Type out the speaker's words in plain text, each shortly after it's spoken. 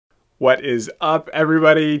What is up,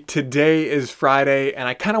 everybody? Today is Friday, and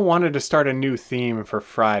I kind of wanted to start a new theme for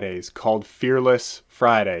Fridays called Fearless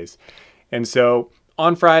Fridays. And so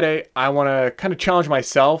on Friday, I want to kind of challenge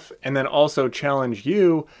myself and then also challenge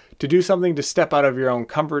you to do something to step out of your own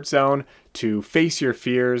comfort zone, to face your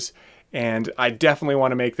fears, and I definitely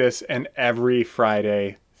want to make this an every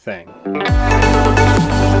Friday thing.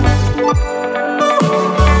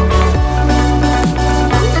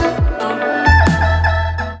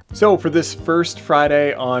 So for this first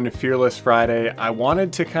Friday on Fearless Friday, I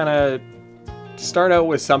wanted to kind of start out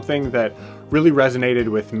with something that really resonated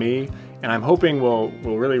with me, and I'm hoping will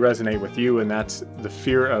really resonate with you, and that's the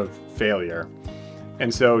fear of failure.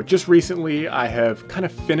 And so just recently, I have kind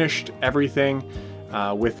of finished everything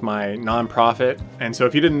with my nonprofit. And so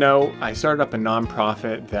if you didn't know, I started up a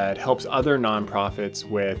nonprofit that helps other nonprofits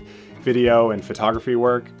with video and photography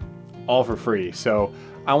work, all for free. So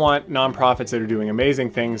I want nonprofits that are doing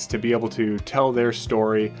amazing things to be able to tell their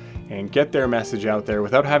story and get their message out there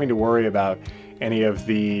without having to worry about any of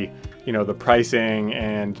the, the pricing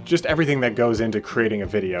and just everything that goes into creating a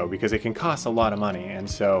video, because it can cost a lot of money. And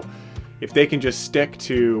so if they can just stick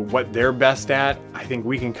to what they're best at, I think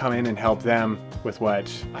we can come in and help them with what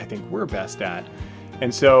I think we're best at.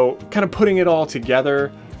 And so kind of putting it all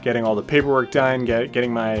together, getting all the paperwork done,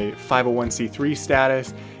 getting my 501c3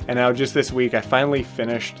 status, and now just this week I finally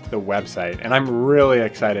finished the website, and I'm really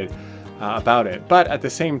excited about it. But at the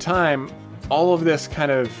same time, all of this kind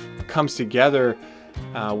of comes together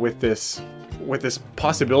with this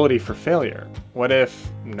possibility for failure. What if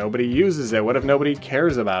nobody uses it? What if nobody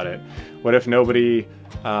cares about it? What if nobody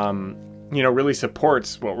really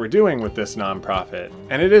supports what we're doing with this nonprofit?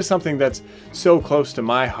 And it is something that's so close to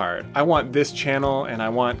my heart. I want this channel, and I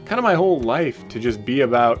want kind of my whole life to just be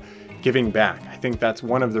about giving back. I think that's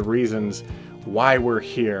one of the reasons why we're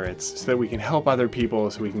here. It's so that we can help other people,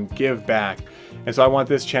 so we can give back. And so I want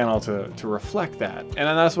this channel to reflect that. And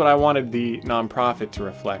that's what I wanted the nonprofit to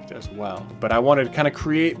reflect as well. But I wanted to kind of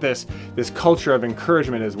create this culture of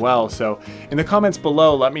encouragement as well. So in the comments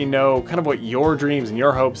below, let me know kind of what your dreams and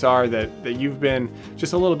your hopes are that you've been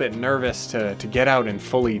just a little bit nervous to get out and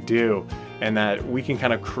fully do, and that we can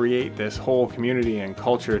kind of create this whole community and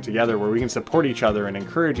culture together where we can support each other and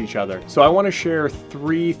encourage each other. So I want to share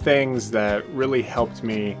 3 things that really helped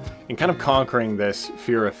me in kind of conquering this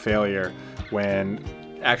fear of failure when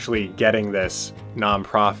actually getting this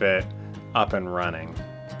nonprofit up and running.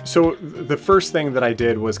 So the first thing that I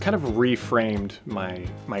did was kind of reframed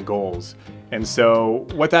my goals. And so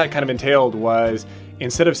what that kind of entailed was,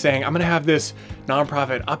 instead of saying, I'm gonna have this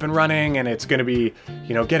nonprofit up and running and it's gonna be,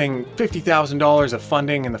 getting $50,000 of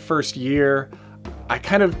funding in the first year, I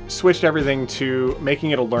kind of switched everything to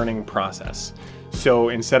making it a learning process. So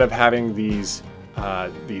instead of having these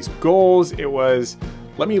goals, it was,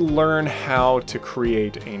 let me learn how to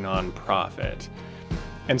create a nonprofit.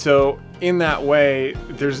 And so in that way,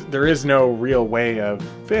 there is no real way of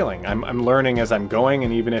failing. I'm learning as I'm going,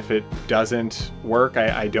 and even if it doesn't work,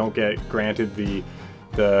 I don't get granted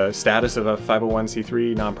the status of a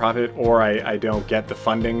 501c3 nonprofit, or I don't get the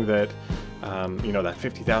funding that that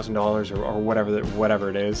 $50,000 or whatever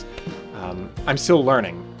it is. I'm still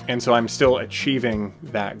learning, and so I'm still achieving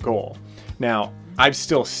that goal. Now, I've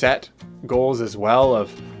still set goals as well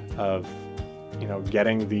of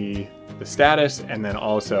getting the status, and then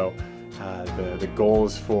also the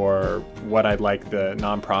goals for what I'd like the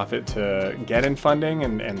nonprofit to get in funding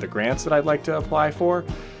and the grants that I'd like to apply for.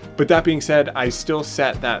 But that being said, I still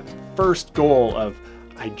set that first goal of,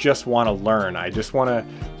 I just want to learn. I just want to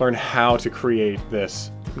learn how to create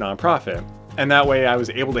this nonprofit. And that way I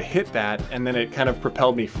was able to hit that, and then it kind of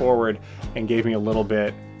propelled me forward and gave me a little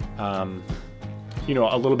bit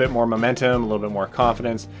a little bit more momentum, a little bit more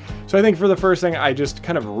confidence. So I think for the first thing, I just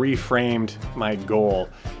kind of reframed my goal.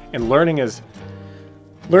 And learning is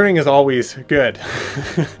always good.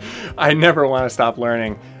 I never want to stop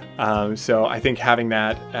learning. So I think having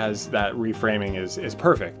that as that reframing is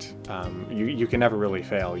perfect. You can never really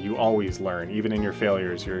fail. You always learn. Even in your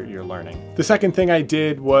failures, you're learning. The second thing I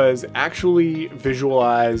did was actually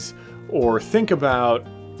visualize or think about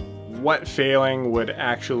what failing would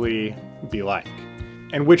actually be like,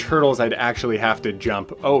 and which hurdles I'd actually have to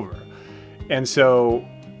jump over. And so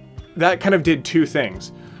that kind of did 2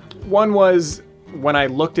 things. One was, when I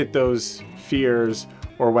looked at those fears,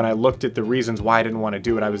 or when I looked at the reasons why I didn't want to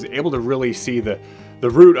do it, I was able to really see the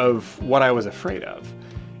root of what I was afraid of.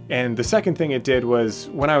 And the second thing it did was,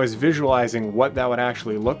 when I was visualizing what that would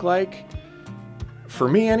actually look like, for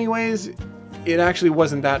me anyways, it actually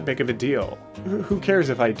wasn't that big of a deal. Who cares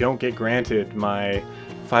if I don't get granted my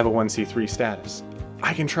 501c3 status?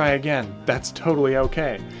 I can try again. That's totally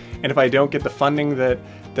okay. And if I don't get the funding that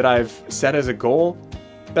I've set as a goal,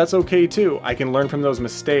 that's okay too. I can learn from those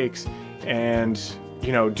mistakes and,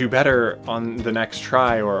 you know, do better on the next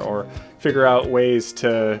try, or figure out ways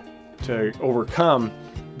to overcome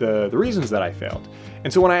the reasons that I failed.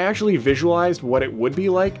 And so when I actually visualized what it would be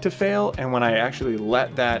like to fail, and when I actually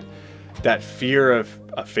let that fear of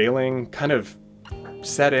failing kind of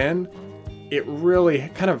set in, it really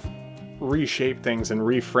kind of reshaped things and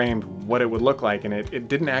reframed what it would look like, and it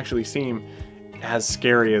didn't actually seem as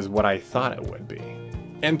scary as what I thought it would be.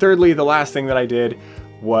 And thirdly, the last thing that I did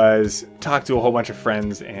was talk to a whole bunch of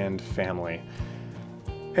friends and family.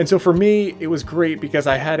 And so for me, it was great because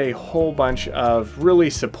I had a whole bunch of really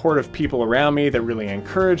supportive people around me that really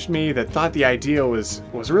encouraged me, that thought the idea was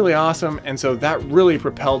really awesome. And so that really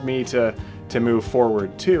propelled me to move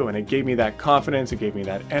forward too. And it gave me that confidence, it gave me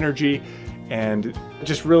that energy, and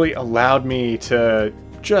just really allowed me to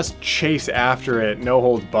just chase after it, no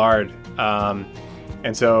holds barred.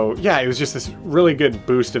 And so, yeah, it was just this really good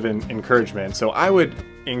boost of encouragement. So I would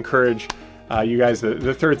encourage you guys,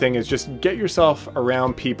 the third thing is just get yourself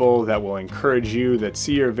around people that will encourage you, that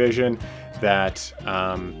see your vision, that,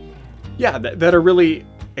 that are really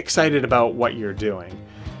excited about what you're doing.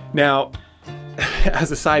 Now,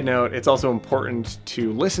 as a side note, it's also important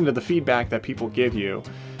to listen to the feedback that people give you.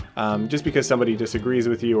 Just because somebody disagrees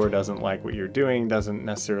with you or doesn't like what you're doing doesn't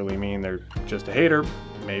necessarily mean they're just a hater.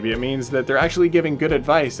 Maybe it means that they're actually giving good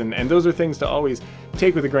advice, and those are things to always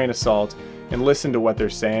take with a grain of salt and listen to what they're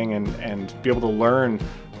saying, and be able to learn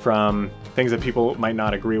from things that people might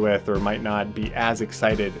not agree with or might not be as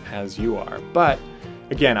excited as you are. But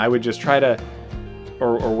again, I would just try to,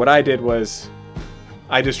 or what I did was,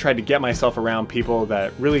 I just tried to get myself around people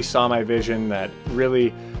that really saw my vision, that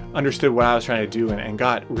really understood what I was trying to do, and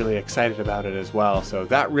got really excited about it as well. So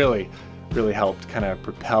that really helped kind of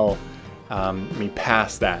propel me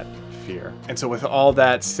past that fear. And so with all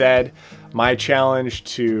that said, my challenge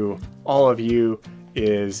to all of you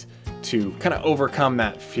is to kind of overcome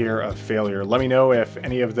that fear of failure. Let me know if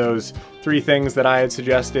any of those 3 things that I had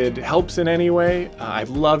suggested helps in any way. I'd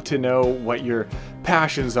love to know what your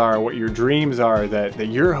passions are, what your dreams are that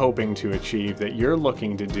you're hoping to achieve, that you're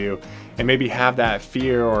looking to do, and maybe have that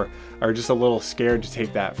fear or just a little scared to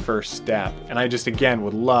take that first step. And I just, again,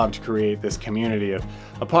 would love to create this community of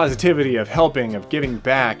positivity, of helping, of giving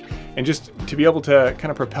back, and just to be able to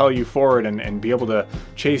kind of propel you forward and be able to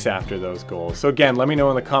chase after those goals. So again, let me know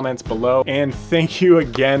in the comments below, and thank you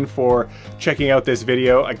again for checking out this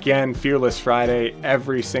video. Again, Fearless Friday,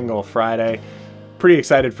 every single Friday. Pretty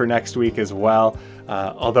excited for next week as well.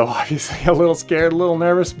 Although obviously a little scared, a little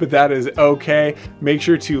nervous, but that is okay. Make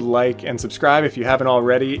sure to like and subscribe if you haven't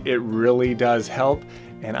already. It really does help,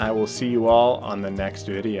 and I will see you all on the next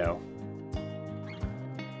video.